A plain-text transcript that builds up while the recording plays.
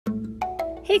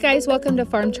Hey guys, welcome to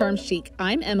Farm Charm Chic.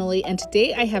 I'm Emily and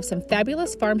today I have some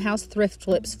fabulous farmhouse thrift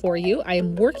flips for you. I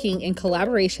am working in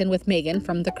collaboration with Megan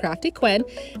from the Crafty Quinn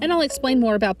and I'll explain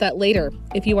more about that later.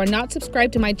 If you are not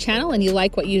subscribed to my channel and you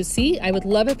like what you see, I would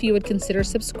love if you would consider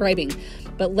subscribing.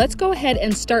 But let's go ahead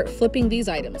and start flipping these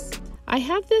items. I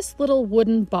have this little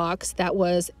wooden box that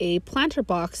was a planter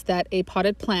box that a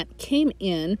potted plant came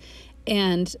in.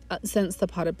 And since the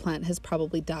potted plant has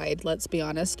probably died, let's be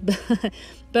honest,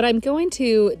 but I'm going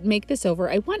to make this over.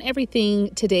 I want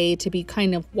everything today to be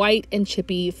kind of white and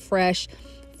chippy, fresh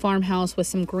farmhouse with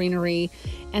some greenery.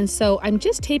 And so I'm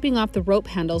just taping off the rope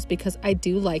handles because I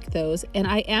do like those. And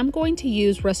I am going to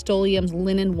use Rust-Oleum's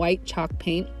linen white chalk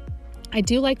paint. I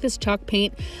do like this chalk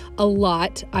paint a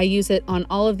lot. I use it on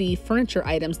all of the furniture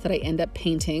items that I end up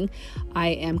painting. I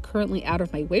am currently out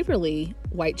of my Waverly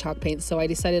white chalk paint, so I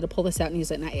decided to pull this out and use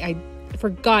it. And I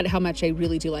forgot how much I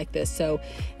really do like this. So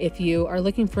if you are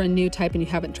looking for a new type and you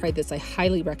haven't tried this, I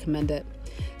highly recommend it.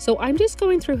 So I'm just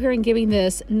going through here and giving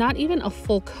this not even a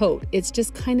full coat. It's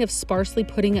just kind of sparsely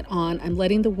putting it on. I'm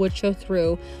letting the wood show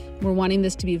through. We're wanting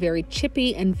this to be very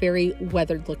chippy and very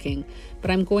weathered looking,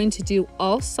 but I'm going to do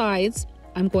all sides.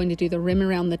 I'm going to do the rim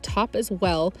around the top as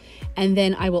well. And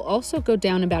then I will also go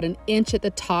down about 1 inch at the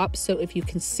top. So if you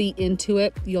can see into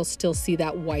it, you'll still see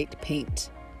that white paint.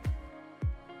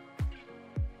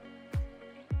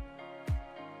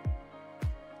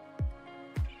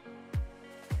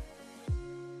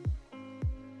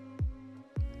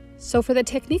 So for the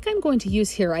technique I'm going to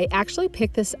use here, I actually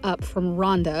picked this up from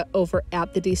Rhonda over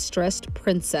at the Distressed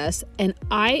Princess, and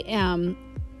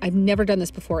I've never done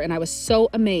this before, and I was so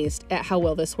amazed at how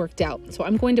well this worked out. So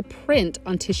I'm going to print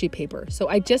on tissue paper. So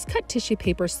I just cut tissue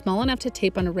paper small enough to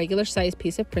tape on a regular size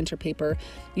piece of printer paper.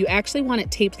 You actually want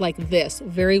it taped like this,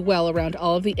 very well around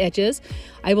all of the edges.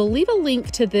 I will leave a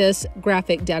link to this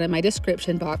graphic down in my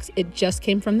description box. It just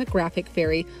came from the Graphic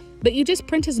Fairy. But you just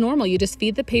print as normal. You just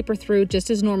feed the paper through just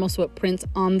as normal so it prints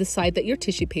on the side that your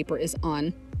tissue paper is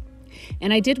on.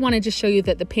 And I did want to just show you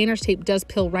that the painter's tape does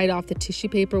peel right off the tissue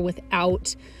paper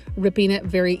without ripping it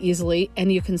very easily.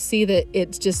 And you can see that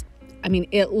it's just, I mean,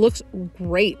 it looks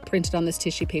great printed on this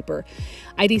tissue paper.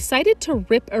 I decided to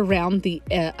rip around the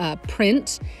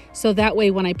print, so that way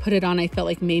when I put it on, I felt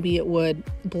like maybe it would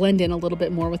blend in a little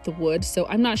bit more with the wood. So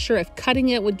I'm not sure if cutting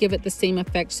it would give it the same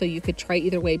effect, so you could try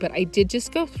either way, but I did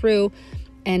just go through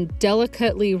and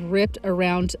delicately ripped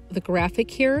around the graphic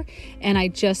here, and I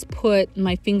just put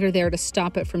my finger there to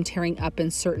stop it from tearing up in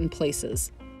certain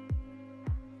places.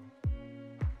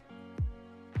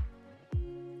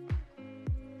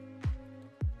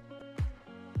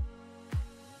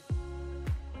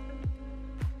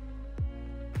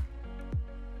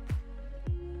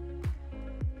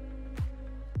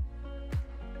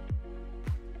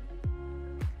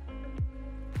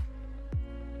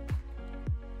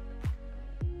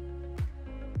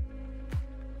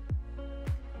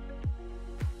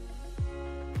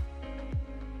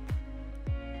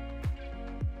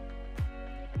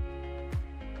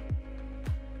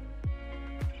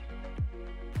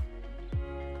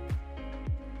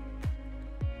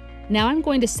 Now I'm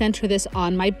going to center this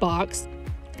on my box.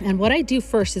 And what I do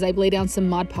first is I lay down some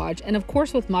Mod Podge. And of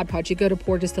course with Mod Podge, you go to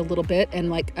pour just a little bit and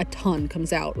like a ton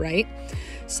comes out, right?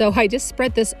 So I just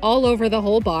spread this all over the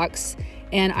whole box,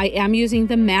 and I am using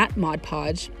the matte Mod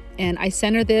Podge. And I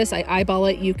center this, I eyeball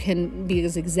it. You can be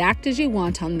as exact as you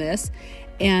want on this.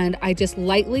 And I just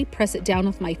lightly press it down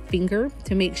with my finger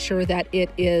to make sure that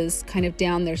it is kind of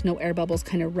down. There's no air bubbles,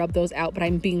 kind of rub those out, but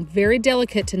I'm being very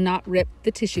delicate to not rip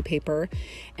the tissue paper.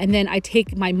 And then I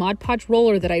take my Mod Podge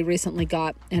roller that I recently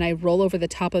got and I roll over the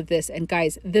top of this. And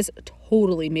guys, this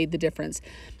totally made the difference.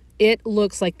 It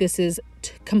looks like this is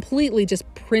completely just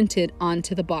printed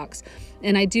onto the box.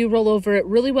 And I do roll over it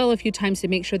really well a few times to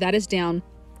make sure that is down.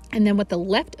 And then with the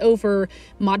leftover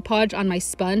Mod Podge on my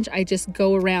sponge, I just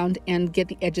go around and get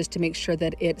the edges to make sure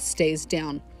that it stays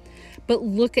down. But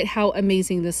look at how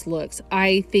amazing this looks.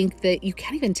 I think that you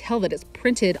can't even tell that it's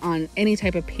printed on any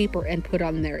type of paper and put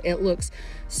on there. It looks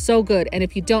so good. And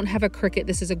if you don't have a Cricut,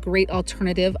 this is a great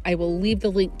alternative. I will leave the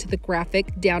link to the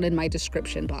graphic down in my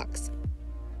description box.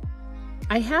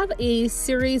 I have a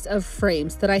series of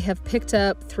frames that I have picked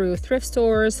up through thrift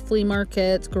stores, flea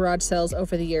markets, garage sales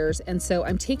over the years, and so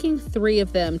I'm taking 3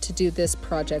 of them to do this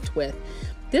project with.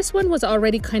 This one was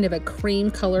already kind of a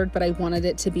cream colored, but I wanted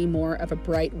it to be more of a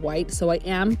bright white, so I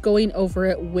am going over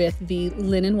it with the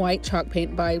linen white chalk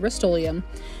paint by Rust-Oleum,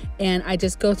 and I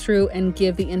just go through and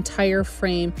give the entire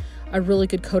frame a really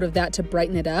good coat of that to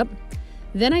brighten it up.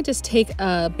 Then I just take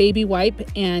a baby wipe,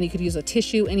 and you could use a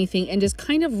tissue, anything, and just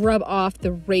kind of rub off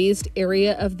the raised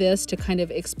area of this to kind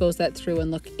of expose that through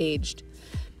and look aged.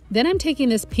 Then I'm taking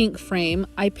this pink frame.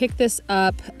 I picked this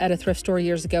up at a thrift store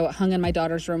years ago. It hung in my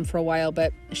daughter's room for a while,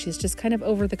 but she's just kind of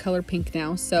over the color pink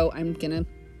now. So I'm gonna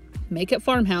make it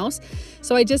farmhouse.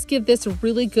 So I just give this a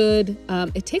really good,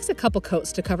 it takes a couple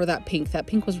coats to cover that pink. That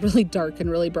pink was really dark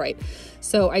and really bright.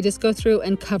 So I just go through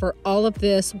and cover all of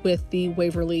this with the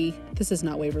Waverly, this is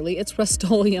not Waverly, it's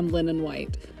Rust-Oleum Linen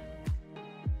White.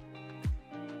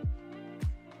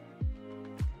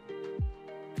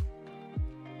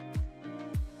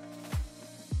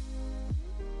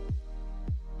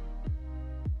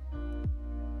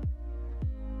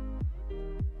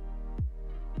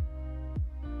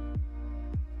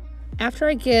 After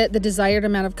I get the desired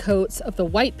amount of coats of the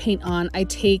white paint on, I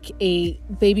take a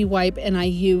baby wipe and I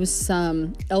use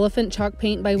some Elephant Chalk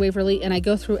Paint by Waverly, and I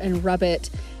go through and rub it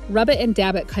and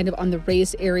dab it kind of on the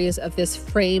raised areas of this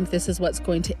frame. This is what's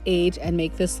going to age and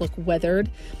make this look weathered.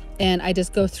 And I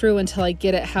just go through until I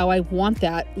get it how I want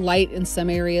that, light in some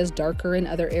areas, darker in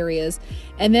other areas.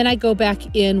 And then I go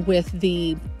back in with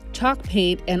the chalk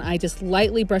paint and I just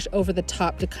lightly brush over the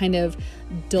top to kind of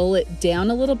dull it down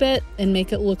a little bit and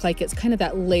make it look like it's kind of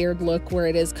that layered look where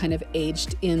it is kind of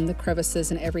aged in the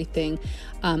crevices and everything.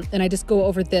 And I just go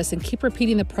over this and keep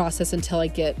repeating the process until I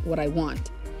get what I want.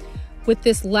 With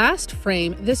this last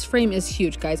frame, this frame is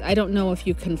huge, guys. I don't know if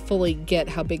you can fully get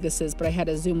how big this is, but I had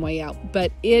to zoom way out.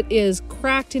 But it is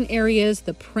cracked in areas.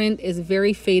 The print is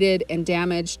very faded and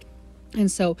damaged. And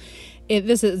so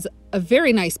this is a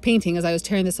very nice painting. As I was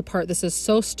tearing this apart, this is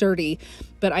so sturdy,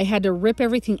 but I had to rip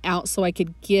everything out so I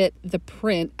could get the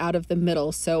print out of the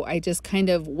middle. So I just kind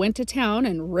of went to town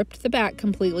and ripped the back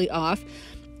completely off.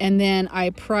 And then I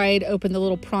pried open the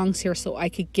little prongs here so I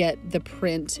could get the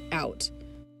print out.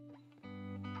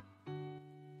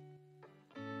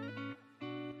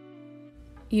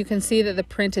 You can see that the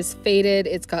print is faded.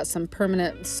 It's got some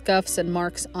permanent scuffs and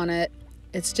marks on it.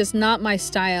 It's just not my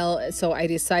style, so I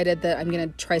decided that I'm going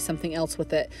to try something else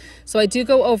with it. So I do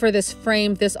go over this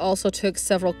frame. This also took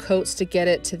several coats to get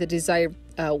it to the desired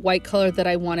white color that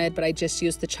I wanted, but I just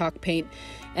used the chalk paint.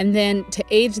 And then to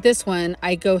age this one,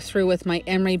 I go through with my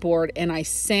emery board and I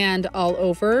sand all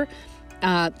over,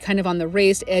 kind of on the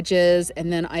raised edges,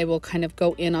 and then I will kind of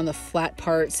go in on the flat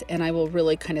parts and I will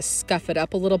really kind of scuff it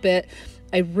up a little bit.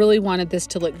 I really wanted this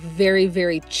to look very,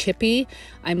 very chippy.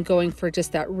 I'm going for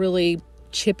just that really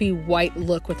chippy white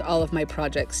look with all of my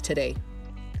projects today.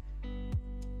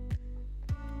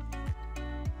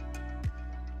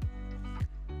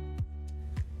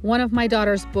 One of my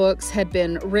daughter's books had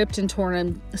been ripped and torn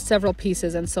in several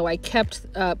pieces, and so I kept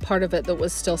part of it that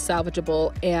was still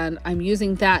salvageable, and I'm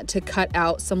using that to cut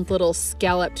out some little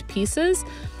scalloped pieces.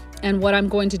 And what I'm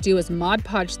going to do is Mod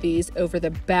Podge these over the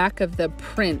back of the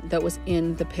print that was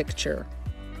in the picture.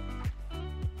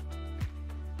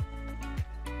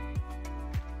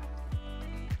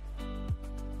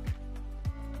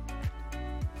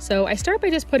 So I start by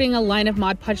just putting a line of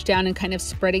Mod Podge down and kind of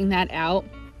spreading that out.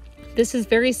 This is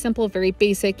very simple, very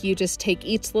basic. You just take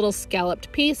each little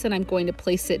scalloped piece and I'm going to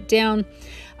place it down.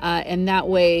 And that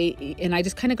way, and I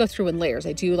just kind of go through in layers.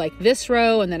 I do like this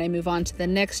row and then I move on to the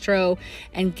next row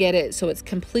and get it so it's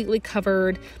completely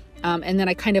covered. And then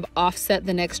I kind of offset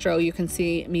the next row. You can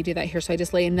see me do that here. So I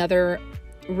just lay another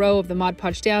row of the Mod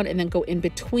Podge down and then go in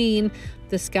between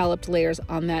the scalloped layers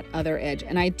on that other edge.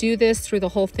 And I do this through the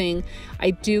whole thing.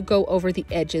 I do go over the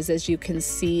edges, as you can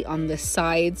see, on the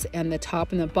sides and the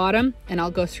top and the bottom, and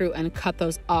I'll go through and cut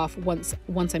those off once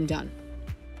I'm done.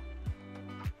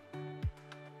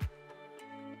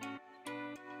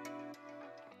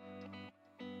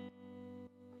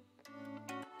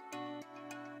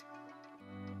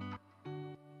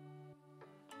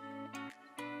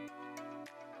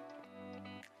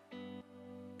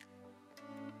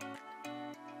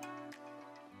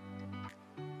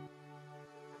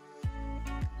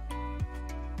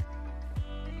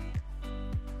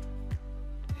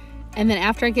 And then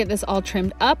after I get this all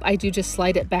trimmed up, I do just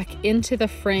slide it back into the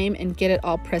frame and get it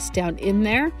all pressed down in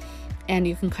there. And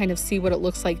you can kind of see what it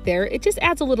looks like there. It just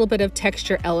adds a little bit of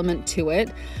texture element to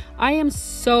it. I am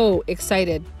so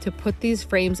excited to put these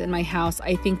frames in my house.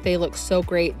 I think they look so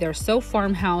great. They're so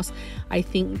farmhouse. I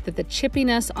think that the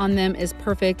chippiness on them is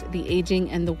perfect. The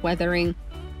aging and the weathering.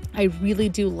 I really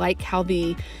do like how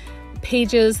the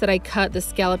pages that I cut, the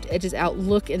scalloped edges out,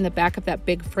 look in the back of that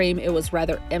big frame. It was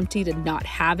rather empty to not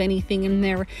have anything in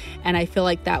there, and I feel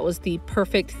like that was the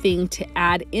perfect thing to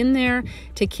add in there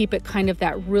to keep it kind of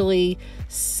that really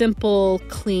simple,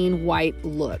 clean white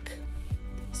look.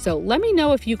 So let me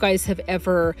know if you guys have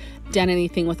ever done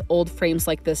anything with old frames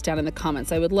like this down in the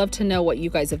comments. I would love to know what you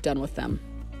guys have done with them.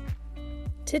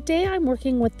 Today I'm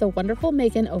working with the wonderful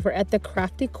Megan over at the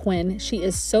Crafty Quinn. She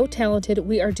is so talented.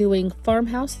 We are doing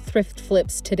Farmhouse Thrift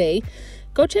Flips today.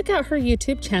 Go check out her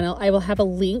YouTube channel. I will have a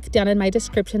link down in my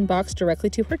description box directly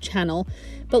to her channel.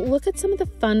 But look at some of the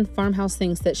fun farmhouse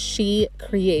things that she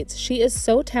creates. She is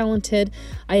so talented.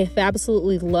 I have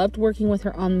absolutely loved working with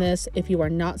her on this. If you are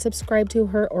not subscribed to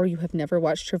her or you have never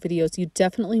watched her videos, you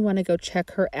definitely want to go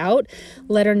check her out.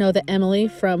 Let her know that Emily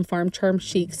from Farm Charm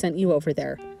Chic sent you over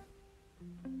there.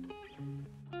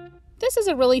 This is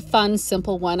a really fun,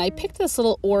 simple one. I picked this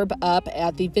little orb up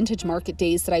at the Vintage Market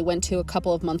Days that I went to a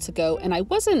couple of months ago, and I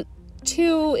wasn't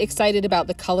too excited about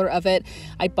the color of it.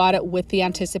 I bought it with the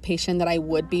anticipation that I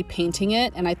would be painting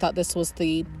it, and I thought this was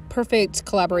the perfect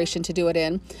collaboration to do it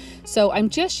in. So I'm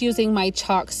just using my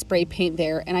chalk spray paint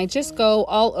there, and I just go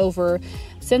all over.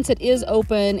 Since it is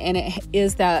open and it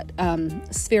is that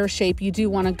sphere shape, you do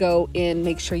want to go in,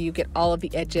 make sure you get all of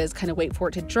the edges, kind of wait for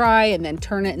it to dry and then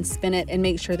turn it and spin it and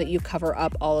make sure that you cover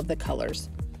up all of the colors.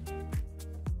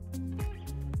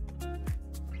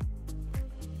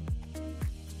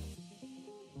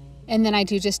 And then I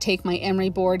do just take my emery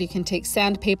board. You can take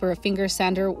sandpaper, a finger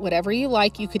sander, whatever you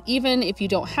like. You could even, if you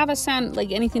don't have a sand,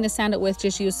 like anything to sand it with,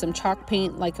 just use some chalk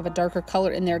paint, like of a darker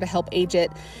color in there to help age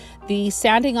it. The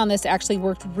sanding on this actually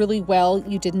worked really well.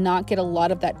 You did not get a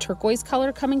lot of that turquoise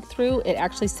color coming through. It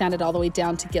actually sanded all the way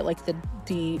down to get like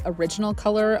the original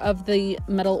color of the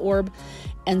metal orb.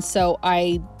 And so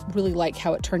I really like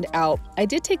how it turned out. I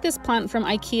did take this plant from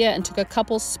IKEA and took a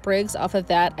couple sprigs off of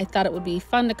that. I thought it would be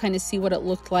fun to kind of see what it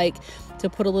looked like, to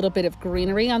put a little bit of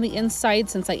greenery on the inside,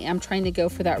 since I am trying to go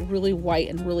for that really white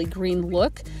and really green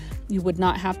look. You would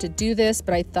not have to do this,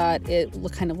 but I thought it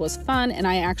kind of was fun, and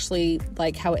I actually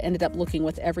like how it ended up looking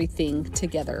with everything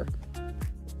together.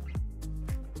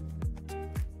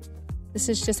 This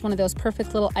is just one of those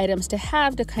perfect little items to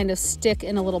have to kind of stick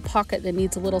in a little pocket that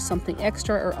needs a little something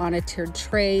extra or on a tiered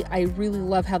tray. I really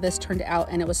love how this turned out,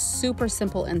 and it was super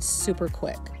simple and super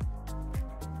quick.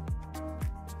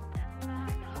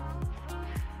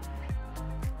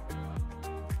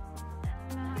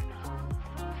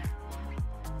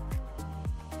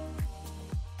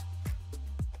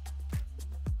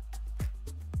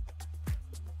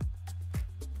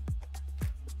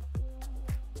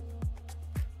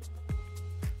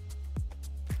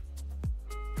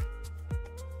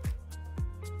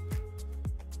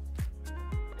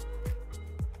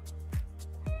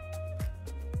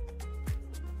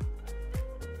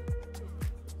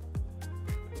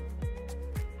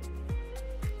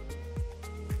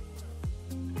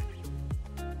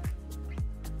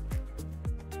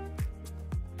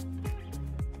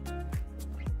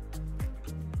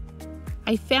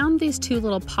 I found these two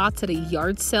little pots at a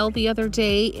yard sale the other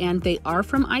day, and they are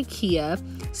from IKEA,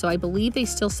 so I believe they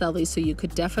still sell these, so you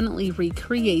could definitely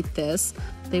recreate this.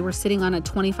 They were sitting on a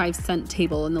 25-cent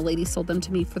table, and the lady sold them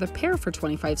to me for the pair for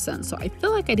 25 cents, so I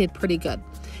feel like I did pretty good.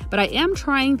 But I am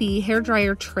trying the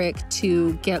hairdryer trick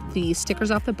to get the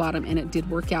stickers off the bottom, and it did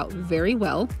work out very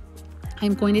well.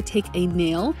 I'm going to take a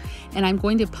nail, and I'm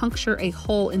going to puncture a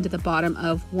hole into the bottom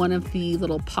of one of the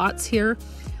little pots here.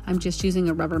 I'm just using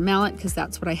a rubber mallet because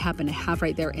that's what I happen to have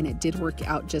right there, and it did work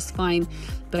out just fine.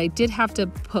 But I did have to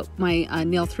put my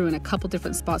nail through in a couple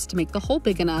different spots to make the hole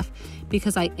big enough,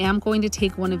 because I am going to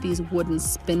take one of these wooden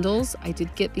spindles. I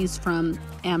did get these from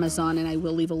Amazon, and I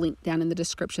will leave a link down in the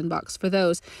description box for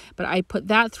those. But I put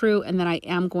that through, and then I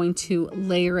am going to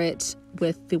layer it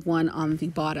with the one on the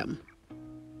bottom.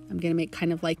 I'm going to make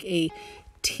kind of like a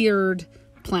tiered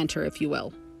planter, if you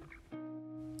will.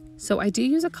 So I do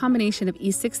use a combination of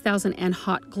E6000 and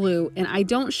hot glue, and I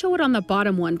don't show it on the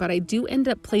bottom one, but I do end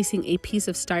up placing a piece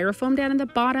of styrofoam down in the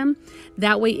bottom.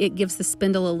 That way it gives the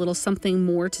spindle a little something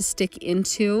more to stick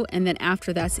into, and then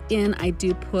after that's in, I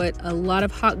do put a lot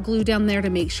of hot glue down there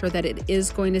to make sure that it is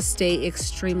going to stay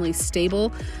extremely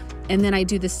stable. And then I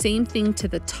do the same thing to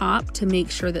the top to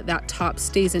make sure that that top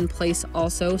stays in place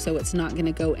also, so it's not going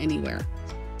to go anywhere.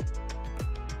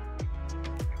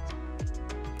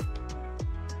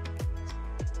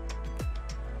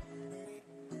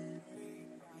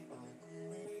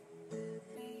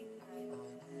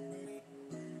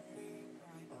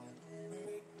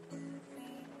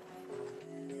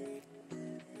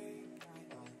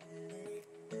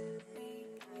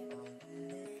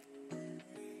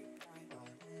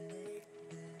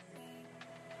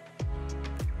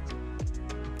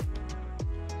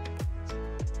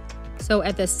 So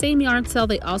at the same yard sale,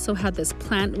 they also had this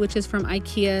plant, which is from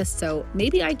IKEA. So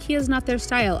maybe IKEA is not their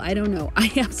style. I don't know. I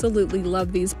absolutely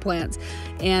love these plants.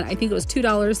 And I think it was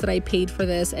 $2 that I paid for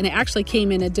this. And it actually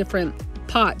came in a different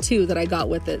pot too that I got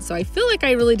with it. So I feel like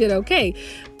I really did okay.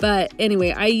 But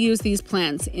anyway, I use these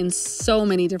plants in so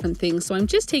many different things. So I'm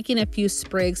just taking a few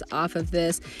sprigs off of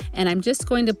this, and I'm just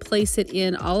going to place it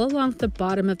in all along the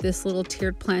bottom of this little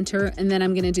tiered planter. And then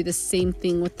I'm going to do the same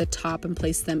thing with the top and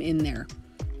place them in there.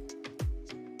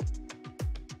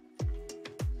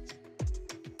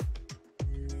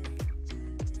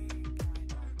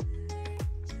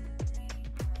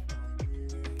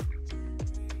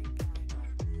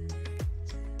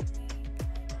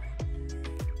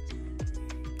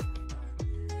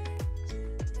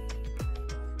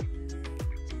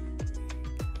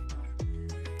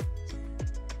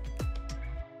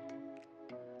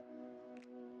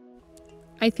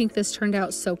 I think this turned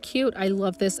out so cute. I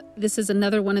love this. This is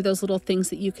another one of those little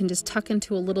things that you can just tuck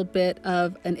into a little bit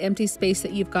of an empty space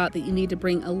that you've got that you need to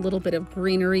bring a little bit of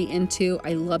greenery into.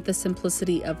 I love the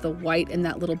simplicity of the white and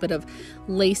that little bit of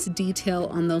lace detail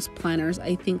on those planters.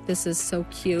 I think this is so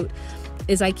cute.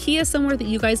 Is IKEA somewhere that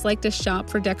you guys like to shop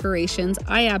for decorations?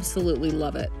 I absolutely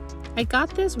love it. I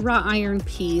got this wrought iron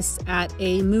piece at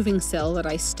a moving sale that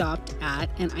I stopped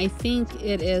at, and I think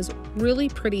it is really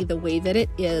pretty the way that it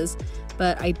is,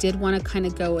 but I did want to kind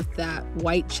of go with that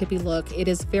white chippy look. It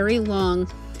is very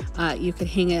long. You could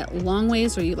hang it long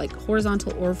ways, or you like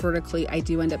horizontal or vertically. I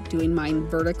do end up doing mine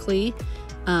vertically.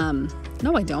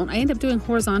 No, I don't. I end up doing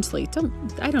horizontally.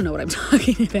 I don't know what I'm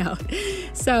talking about.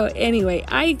 So anyway,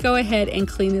 I go ahead and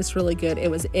clean this really good.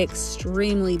 It was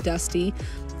extremely dusty.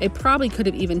 I probably could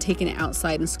have even taken it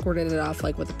outside and squirted it off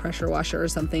like with a pressure washer or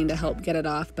something to help get it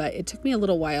off, but it took me a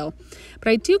little while. But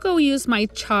I do go use my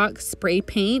chalk spray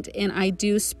paint, and I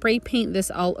do spray paint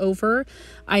this all over.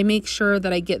 I make sure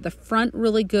that I get the front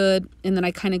really good, and then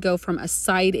I kind of go from a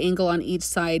side angle on each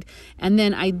side, and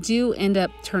then I do end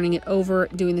up turning it over,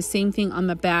 doing the same thing on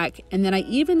the back, and then I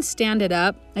even stand it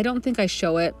up. I don't think I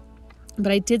show it,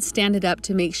 but I did stand it up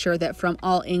to make sure that from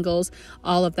all angles,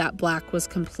 all of that black was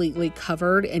completely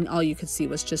covered and all you could see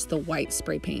was just the white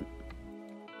spray paint.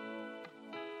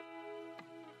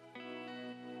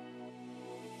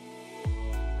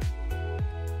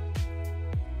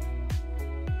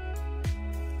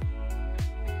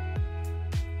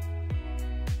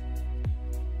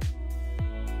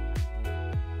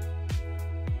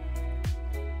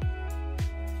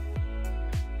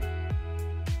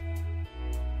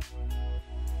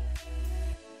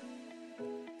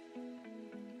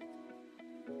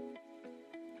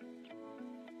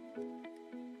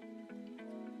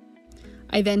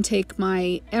 I then take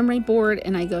my emery board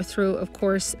and I go through. Of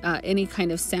course, any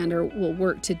kind of sander will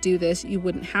work to do this. You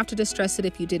wouldn't have to distress it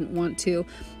if you didn't want to.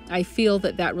 I feel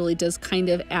that that really does kind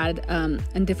of add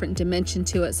a different dimension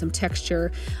to it, some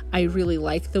texture. I really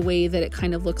like the way that it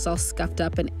kind of looks all scuffed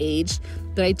up and aged.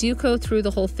 But I do go through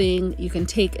the whole thing. You can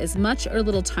take as much or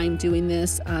little time doing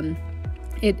this.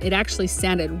 It actually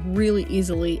sanded really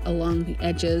easily along the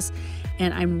edges,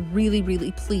 and I'm really,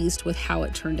 really pleased with how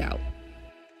it turned out.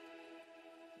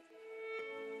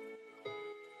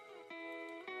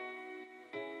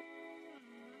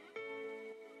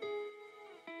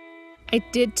 I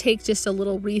did take just a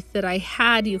little wreath that I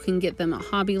had. You can get them at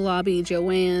Hobby Lobby,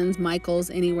 Joann's, Michael's,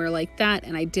 anywhere like that.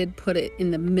 And I did put it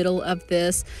in the middle of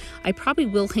this. I probably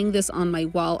will hang this on my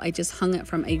wall. I just hung it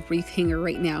from a wreath hanger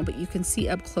right now, but you can see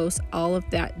up close all of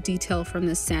that detail from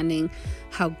the sanding,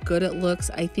 how good it looks.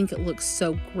 I think it looks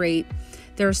so great.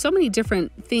 There are so many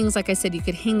different things. Like I said, you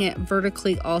could hang it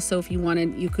vertically also if you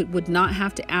wanted. You would not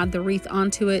have to add the wreath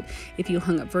onto it. If you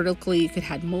hung it vertically, you could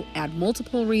add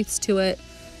multiple wreaths to it.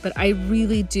 But I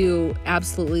really do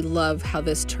absolutely love how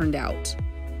this turned out.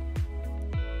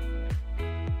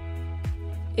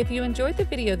 If you enjoyed the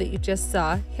video that you just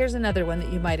saw, here's another one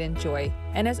that you might enjoy.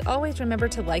 And as always, remember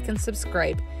to like and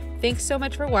subscribe. Thanks so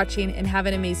much for watching and have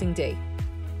an amazing day.